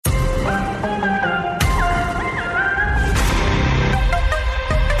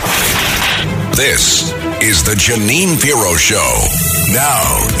This is the Jeanine Pirro Show.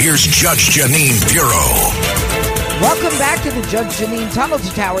 Now, here's Judge Jeanine Pirro. Welcome back to the Judge Jeanine Tunnel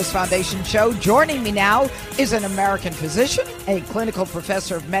to Towers Foundation Show. Joining me now is an American physician, a clinical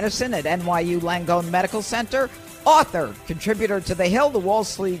professor of medicine at NYU Langone Medical Center, author, contributor to The Hill, The Wall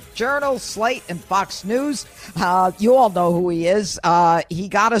Street Journal, Slate, and Fox News. You all know who he is. He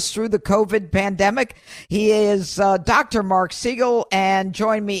got us through the COVID pandemic. He is Dr. Marc Siegel, and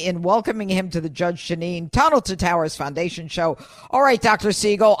join me in welcoming him to the Judge Jeanine Tunnel to Towers Foundation Show. All right, Dr.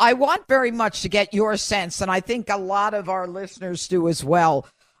 Siegel, I want very much to get your sense, and I think a lot of our listeners do as well,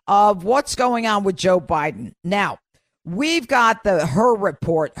 of what's going on with Joe Biden. Now, we've got the HUR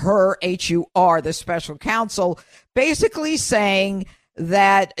report, HUR, H-U-R, the special counsel, basically saying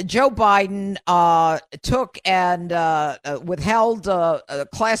that Joe Biden took and withheld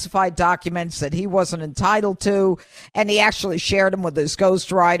classified documents that he wasn't entitled to, and he actually shared them with his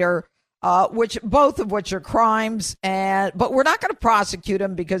ghostwriter, both of which are crimes. But we're not going to prosecute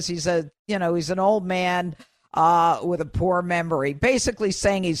him because he's an old man with a poor memory, basically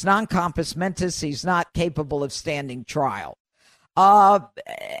saying he's non compos mentis, he's not capable of standing trial.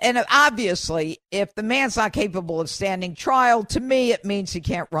 And obviously, if the man's not capable of standing trial, to me, it means he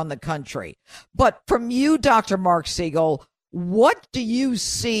can't run the country. But from you, Dr. Marc Siegel, what do you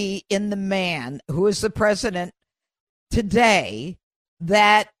see in the man who is the president today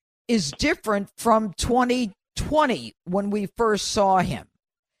that is different from 2020 when we first saw him?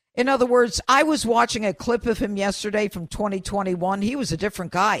 In other words, I was watching a clip of him yesterday from 2021. He was a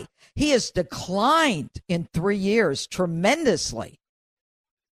different guy. He has declined in 3 years tremendously.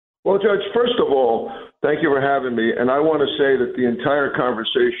 Well, Judge, first of all, thank you for having me. And I want to say that the entire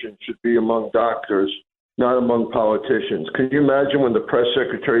conversation should be among doctors, not among politicians. Can you imagine when the press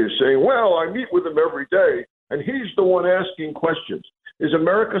secretary is saying, well, I meet with him every day, and he's the one asking questions? Is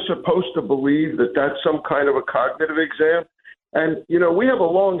America supposed to believe that that's some kind of a cognitive exam? And, we have a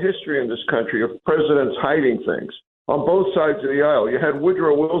long history in this country of presidents hiding things on both sides of the aisle. You had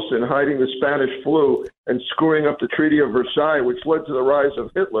Woodrow Wilson hiding the Spanish flu and screwing up the Treaty of Versailles, which led to the rise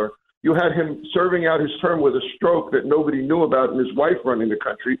of Hitler. You had him serving out his term with a stroke that nobody knew about and his wife running the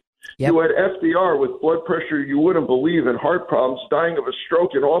country. Yep. You had FDR with blood pressure you wouldn't believe and heart problems, dying of a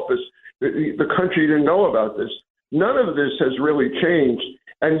stroke in office. The country didn't know about this. None of this has really changed.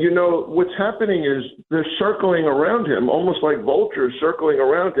 And, what's happening is they're circling around him, almost like vultures circling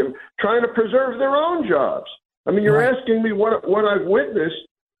around him, trying to preserve their own jobs. I mean, you're asking me what I've witnessed.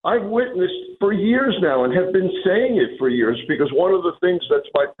 I've witnessed for years now and have been saying it for years because one of the things that's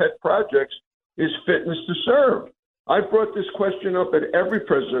my pet projects is fitness to serve. I've brought this question up at every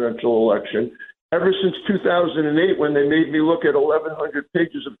presidential election ever since 2008 when they made me look at 1,100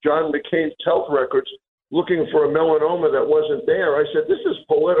 pages of John McCain's health records looking for a melanoma that wasn't there. I said, this is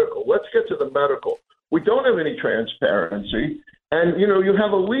political. Let's get to the medical. We don't have any transparency. And, you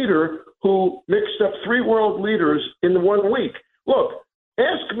have a leader who mixed up 3 world leaders in 1 week. Look,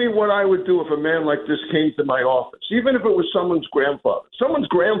 ask me what I would do if a man like this came to my office, even if it was someone's grandfather. Someone's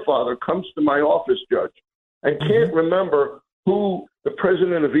grandfather comes to my office, Judge, and can't remember who the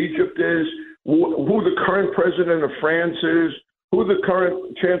president of Egypt is, who the current president of France is, who the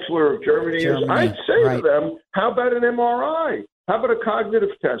current chancellor of Germany is. I'd say to them, how about an MRI? How about a cognitive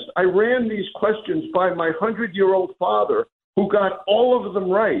test? I ran these questions by my 100-year-old father who got all of them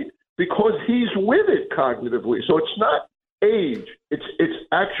right because he's with it cognitively. So it's not age. It's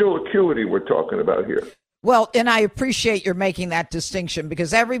actual acuity we're talking about here. Well, and I appreciate you're making that distinction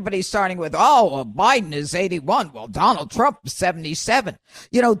because everybody's starting with, Biden is 81. Well, Donald Trump is 77.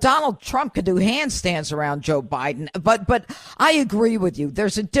 Donald Trump could do handstands around Joe Biden. But I agree with you.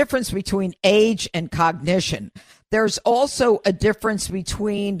 There's a difference between age and cognition. There's also a difference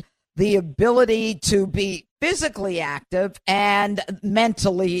between the ability to be physically active and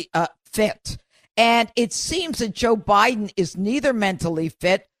mentally fit. And it seems that Joe Biden is neither mentally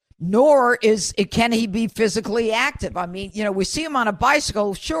fit nor can he be physically active. I mean, we see him on a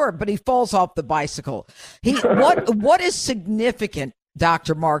bicycle, sure, but he falls off the bicycle. What is significant,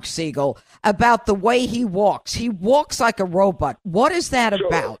 Dr. Marc Siegel, about the way he walks? He walks like a robot. What is that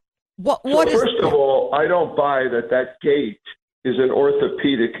about? First of all, I don't buy that gait is an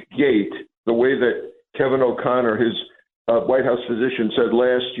orthopedic gait, the way that Kevin O'Connor, his White House physician, said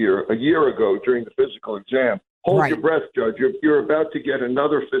a year ago during the physical exam. Hold your breath, Judge. You're about to get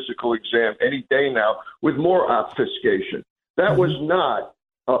another physical exam any day now with more obfuscation. That was not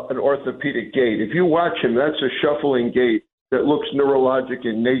an orthopedic gait. If you watch him, that's a shuffling gait that looks neurologic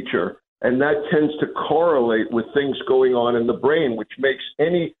in nature. And that tends to correlate with things going on in the brain, which makes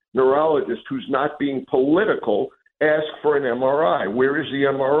any neurologist who's not being political ask for an MRI. Where is the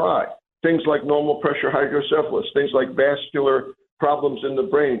MRI? Things like normal pressure hydrocephalus, things like vascular problems in the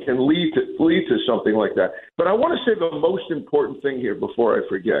brain can lead to something like that. But I want to say the most important thing here before I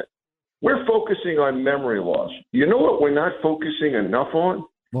forget. We're focusing on memory loss. You know what we're not focusing enough on?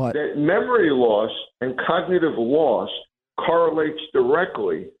 What? That memory loss and cognitive loss correlates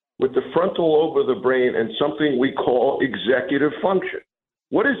directly with the frontal lobe of the brain and something we call executive function.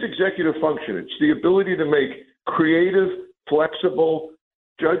 What is executive function? It's the ability to make creative, flexible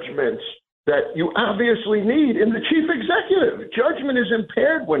judgments that you obviously need in the chief executive. Judgment is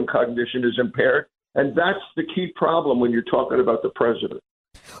impaired when cognition is impaired, and that's the key problem when you're talking about the president.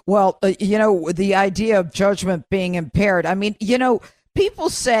 Well, the idea of judgment being impaired, I mean, people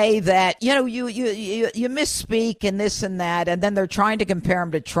say that, you misspeak and this and that, and then they're trying to compare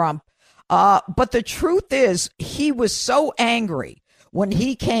him to Trump. But the truth is, he was so angry when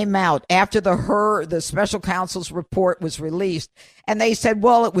he came out after the special counsel's report was released, and they said,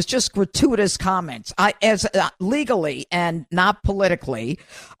 well, it was just gratuitous comments. Legally and not politically,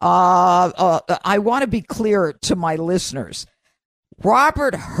 I want to be clear to my listeners.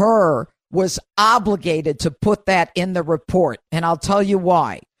 Robert Hur was obligated to put that in the report, and I'll tell you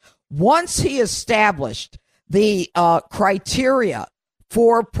why. Once he established the criteria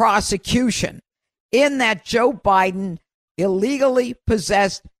for prosecution in that Joe Biden illegally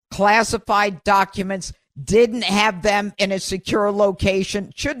possessed classified documents, didn't have them in a secure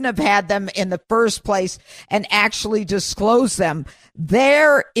location, shouldn't have had them in the first place, and actually disclosed them,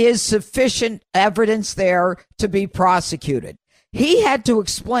 there is sufficient evidence there to be prosecuted. He had to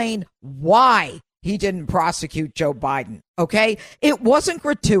explain why he didn't prosecute Joe Biden, okay? It wasn't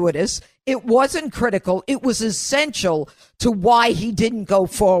gratuitous. It wasn't critical. It was essential to why he didn't go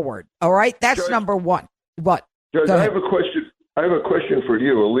forward, all right? That's Judge, number one. What? Judge, I have a question. I have a question for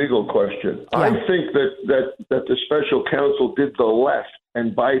you, a legal question. Yeah. I think that the special counsel did the left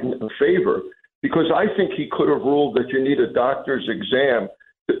and Biden a favor because I think he could have ruled that you need a doctor's exam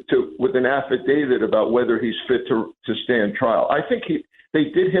with an affidavit about whether he's fit to stand trial. I think they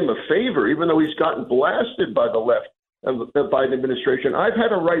did him a favor, even though he's gotten blasted by the left and the Biden administration. I've had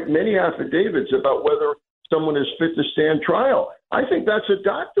to write many affidavits about whether someone is fit to stand trial. I think that's a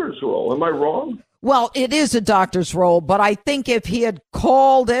doctor's role. Am I wrong? Well, it is a doctor's role, but I think if he had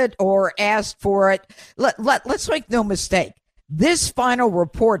called it or asked for it, let's make no mistake. This final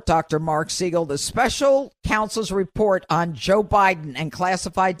report, Dr. Marc Siegel, the special counsel's report on Joe Biden and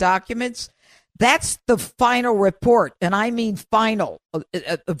classified documents, that's the final report. And I mean final,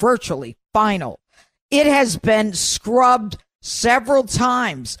 virtually final. It has been scrubbed several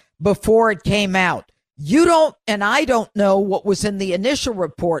times before it came out. You don't, and I don't know what was in the initial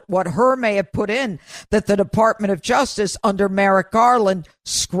report, what Hur may have put in that the Department of Justice under Merrick Garland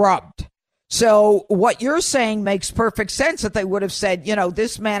scrubbed. So what you're saying makes perfect sense, that they would have said,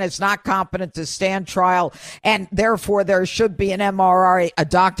 this man is not competent to stand trial, and therefore there should be an MRI. A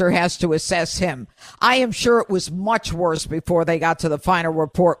doctor has to assess him. I am sure it was much worse before they got to the final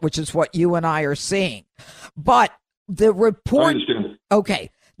report, which is what you and I are seeing. But the report.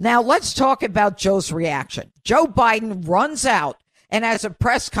 Okay. Now let's talk about Joe's reaction. Joe Biden runs out and has a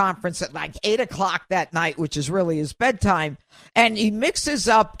press conference at like 8 o'clock that night, which is really his bedtime. And he mixes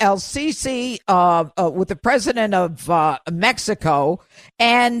up El Sisi with the president of Mexico.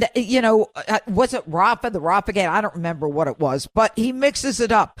 And, was it Rafa, the Rafa game? I don't remember what it was, but he mixes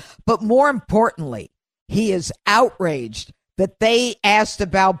it up. But more importantly, he is outraged that they asked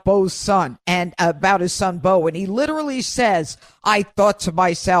about Bo's son and about his son Bo. And he literally says, I thought to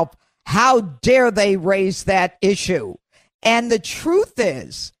myself, how dare they raise that issue? And the truth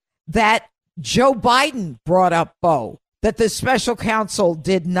is that Joe Biden brought up Bo, that the special counsel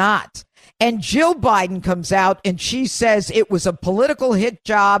did not. And Jill Biden comes out and she says it was a political hit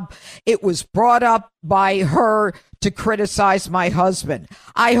job. It was brought up by her to criticize my husband.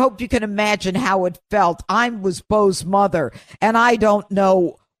 I hope you can imagine how it felt. I was Bo's mother, and I don't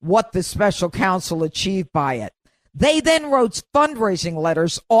know what the special counsel achieved by it. They then wrote fundraising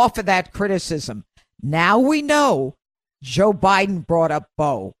letters off of that criticism. Now we know Joe Biden brought up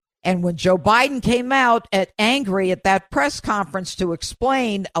Bo. And when Joe Biden came out angry at that press conference to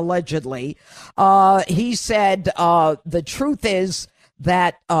explain, allegedly, he said the truth is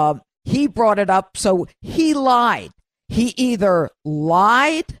that he brought it up, so he lied. He either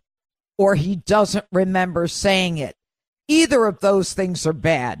lied or he doesn't remember saying it. Either of those things are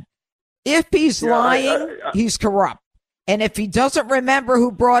bad. If he's lying, he's corrupt. And if he doesn't remember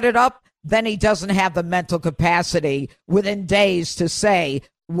who brought it up, then he doesn't have the mental capacity within days to say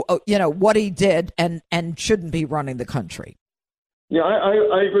what he did and shouldn't be running the country. Yeah,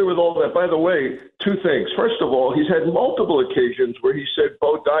 I agree with all that. By the way, two things. First of all, he's had multiple occasions where he said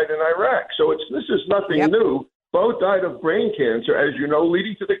Bo died in Iraq. So this is nothing new. Bo died of brain cancer, as you know,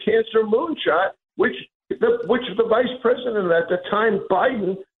 leading to the cancer moonshot, which the vice president at the time,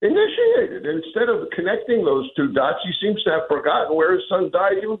 Biden, initiated. Instead of connecting those two dots, he seems to have forgotten where his son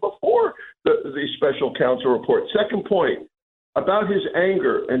died even before the special counsel report. Second point, about his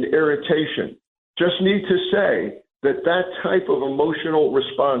anger and irritation, just need to say that type of emotional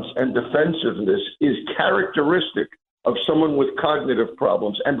response and defensiveness is characteristic of someone with cognitive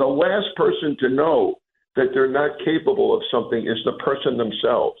problems. And the last person to know that they're not capable of something is the person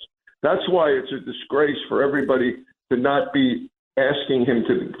themselves. That's why it's a disgrace for everybody to not be asking him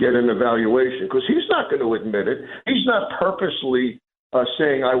to get an evaluation, because he's not going to admit it. He's not purposely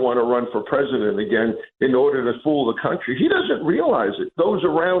saying, I want to run for president again in order to fool the country. He doesn't realize it. Those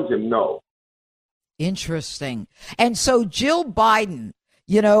around him know. Interesting. And so Jill Biden,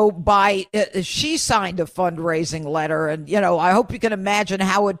 she signed a fundraising letter. And, I hope you can imagine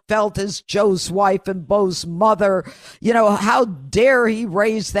how it felt as Joe's wife and Bo's mother. How dare he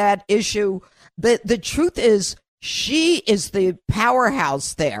raise that issue? The truth is, she is the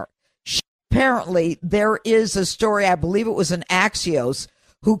powerhouse there. Apparently, there is a story, I believe it was in Axios,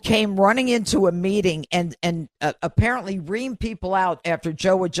 who came running into a meeting and apparently reamed people out after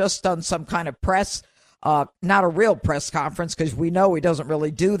Joe had just done some kind of press, not a real press conference, because we know he doesn't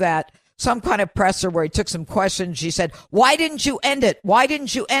really do that, some kind of presser where he took some questions. She said, why didn't you end it? Why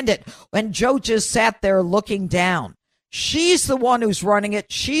didn't you end it? And Joe just sat there looking down. She's the one who's running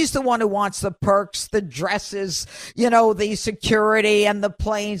it. She's the one who wants the perks, the dresses, the security and the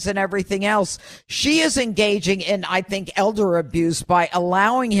planes and everything else. She is engaging in, I think, elder abuse by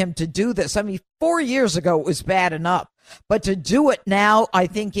allowing him to do this. I mean, 4 years ago, it was bad enough. But to do it now, I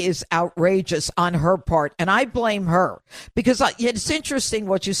think, is outrageous on her part. And I blame her, because it's interesting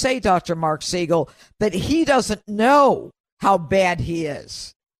what you say, Dr. Marc Siegel, that he doesn't know how bad he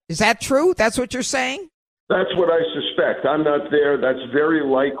is. Is that true? That's what you're saying? That's what I suspect. I'm not there. That's very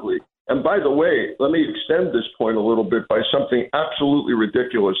likely. And by the way, let me extend this point a little bit by something absolutely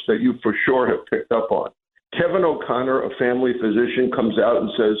ridiculous that you for sure have picked up on. Kevin O'Connor, a family physician, comes out and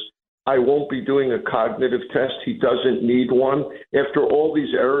says, I won't be doing a cognitive test. He doesn't need one after all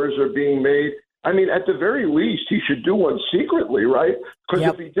these errors are being made. I mean, at the very least, he should do one secretly, right? Because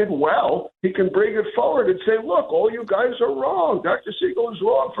if he did well, he can bring it forward and say, look, all you guys are wrong. Dr. Siegel is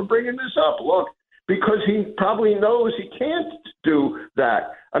wrong for bringing this up. Look, because he probably knows he can't do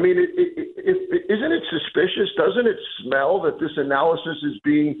that. I mean, isn't it suspicious? Doesn't it smell that this analysis is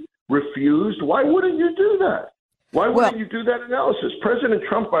being refused? Why wouldn't you do that? Why wouldn't you do that analysis? President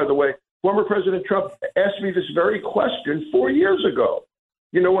Trump, by the way, former President Trump asked me this very question 4 years ago,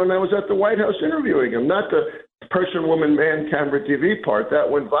 when I was at the White House interviewing him, not the person, woman, man, camera, TV part. That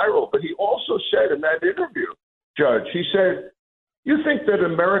went viral. But he also said in that interview, Judge, he said, you think that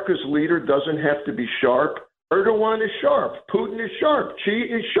America's leader doesn't have to be sharp? Erdogan is sharp. Putin is sharp. Xi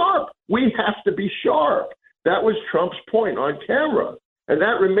is sharp. We have to be sharp. That was Trump's point on camera. And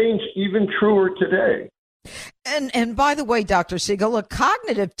that remains even truer today. And by the way, Dr. Siegel, a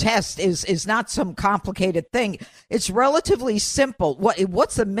cognitive test is not some complicated thing. It's relatively simple.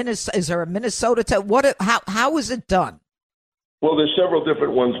 What's the Minnesota? Is there a Minnesota test? How is it done? Well, there's several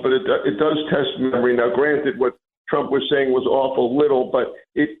different ones, but it does test memory. Now, granted, what Trump was saying was awful little, but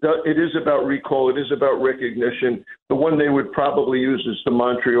it is about recall. It is about recognition. The one they would probably use is the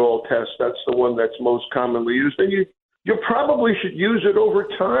Montreal test. That's the one that's most commonly used. And you probably should use it over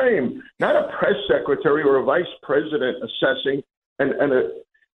time, not a press secretary or a vice president assessing and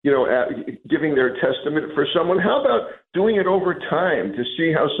giving their testament for someone. How about doing it over time to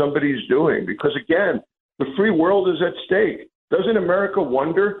see how somebody's doing? Because, again, the free world is at stake. Doesn't America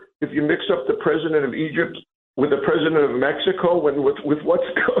wonder if you mix up the president of Egypt with the president of Mexico with what's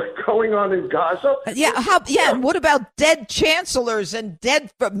going on in Gaza? And what about dead chancellors and dead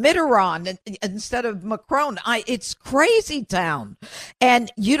Mitterrand instead of Macron? It's crazy town.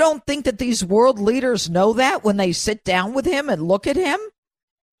 And you don't think that these world leaders know that when they sit down with him and look at him?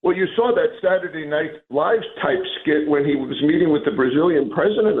 Well, you saw that Saturday Night Live type skit when he was meeting with the Brazilian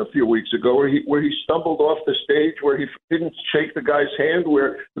president a few weeks ago, where he stumbled off the stage, where he didn't shake the guy's hand,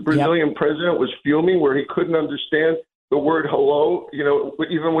 where the Brazilian president was fuming, where he couldn't understand the word hello,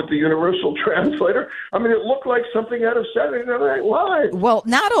 even with the universal translator. I mean, it looked like something out of Saturday Night Live. Well,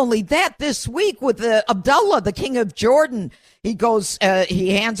 not only that, this week with Abdullah, the king of Jordan, he goes,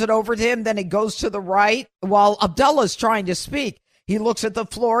 he hands it over to him, then he goes to the right while Abdullah's trying to speak. He looks at the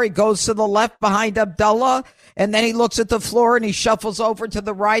floor. He goes to the left behind Abdullah, and then he looks at the floor and he shuffles over to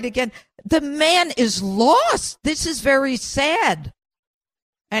the right again. The man is lost. This is very sad.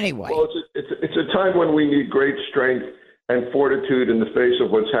 Anyway. Well, it's a time when we need great strength and fortitude in the face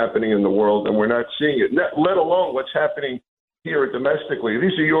of what's happening in the world, and we're not seeing it, let alone what's happening here domestically.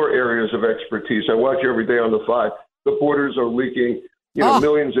 These are your areas of expertise. I watch you every day on the 5. The borders are leaking,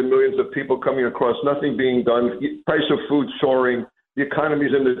 millions and millions of people coming across, nothing being done, price of food soaring, the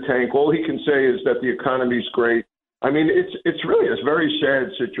economy's in the tank. All he can say is that the economy's great. I mean, it's really a very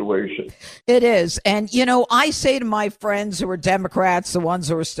sad situation. It is. And, I say to my friends who are Democrats, the ones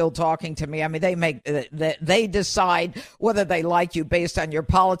who are still talking to me, I mean, they decide whether they like you based on your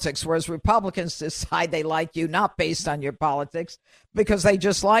politics, whereas Republicans decide they like you not based on your politics because they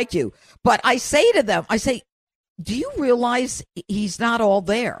just like you. But I say to them, do you realize he's not all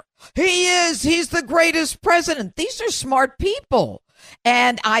there? He is. He's the greatest president. These are smart people.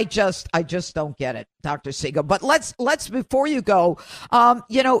 And I just don't get it, Dr. Siegel. But let's before you go,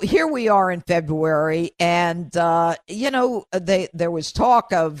 here we are in February, and there was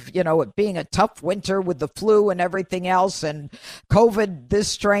talk of it being a tough winter with the flu and everything else, and COVID, this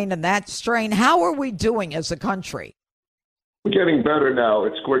strain and that strain. How are we doing as a country? We're getting better now.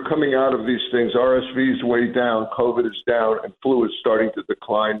 We're coming out of these things. RSV is way down, COVID is down, and flu is starting to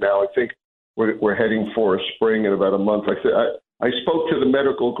decline now. I think we're heading for a spring in about a month. I spoke to the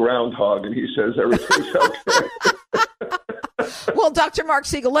medical groundhog, and he says everything's okay. Well, Dr. Marc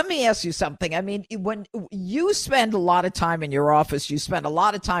Siegel, let me ask you something. I mean, when you spend a lot of time in your office, you spend a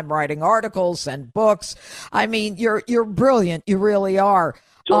lot of time writing articles and books. I mean, you're brilliant. You really are.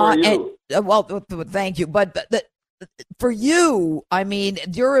 So are you. Thank you. But for you, I mean,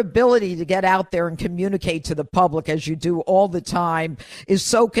 your ability to get out there and communicate to the public as you do all the time is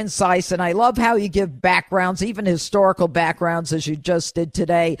so concise. And I love how you give backgrounds, even historical backgrounds, as you just did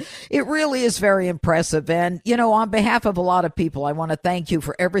today. It really is very impressive. And, on behalf of a lot of people, I want to thank you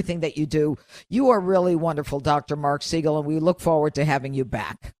for everything that you do. You are really wonderful, Dr. Marc Siegel, and we look forward to having you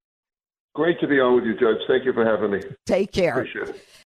back. Great to be on with you, Judge. Thank you for having me. Take care. Appreciate it.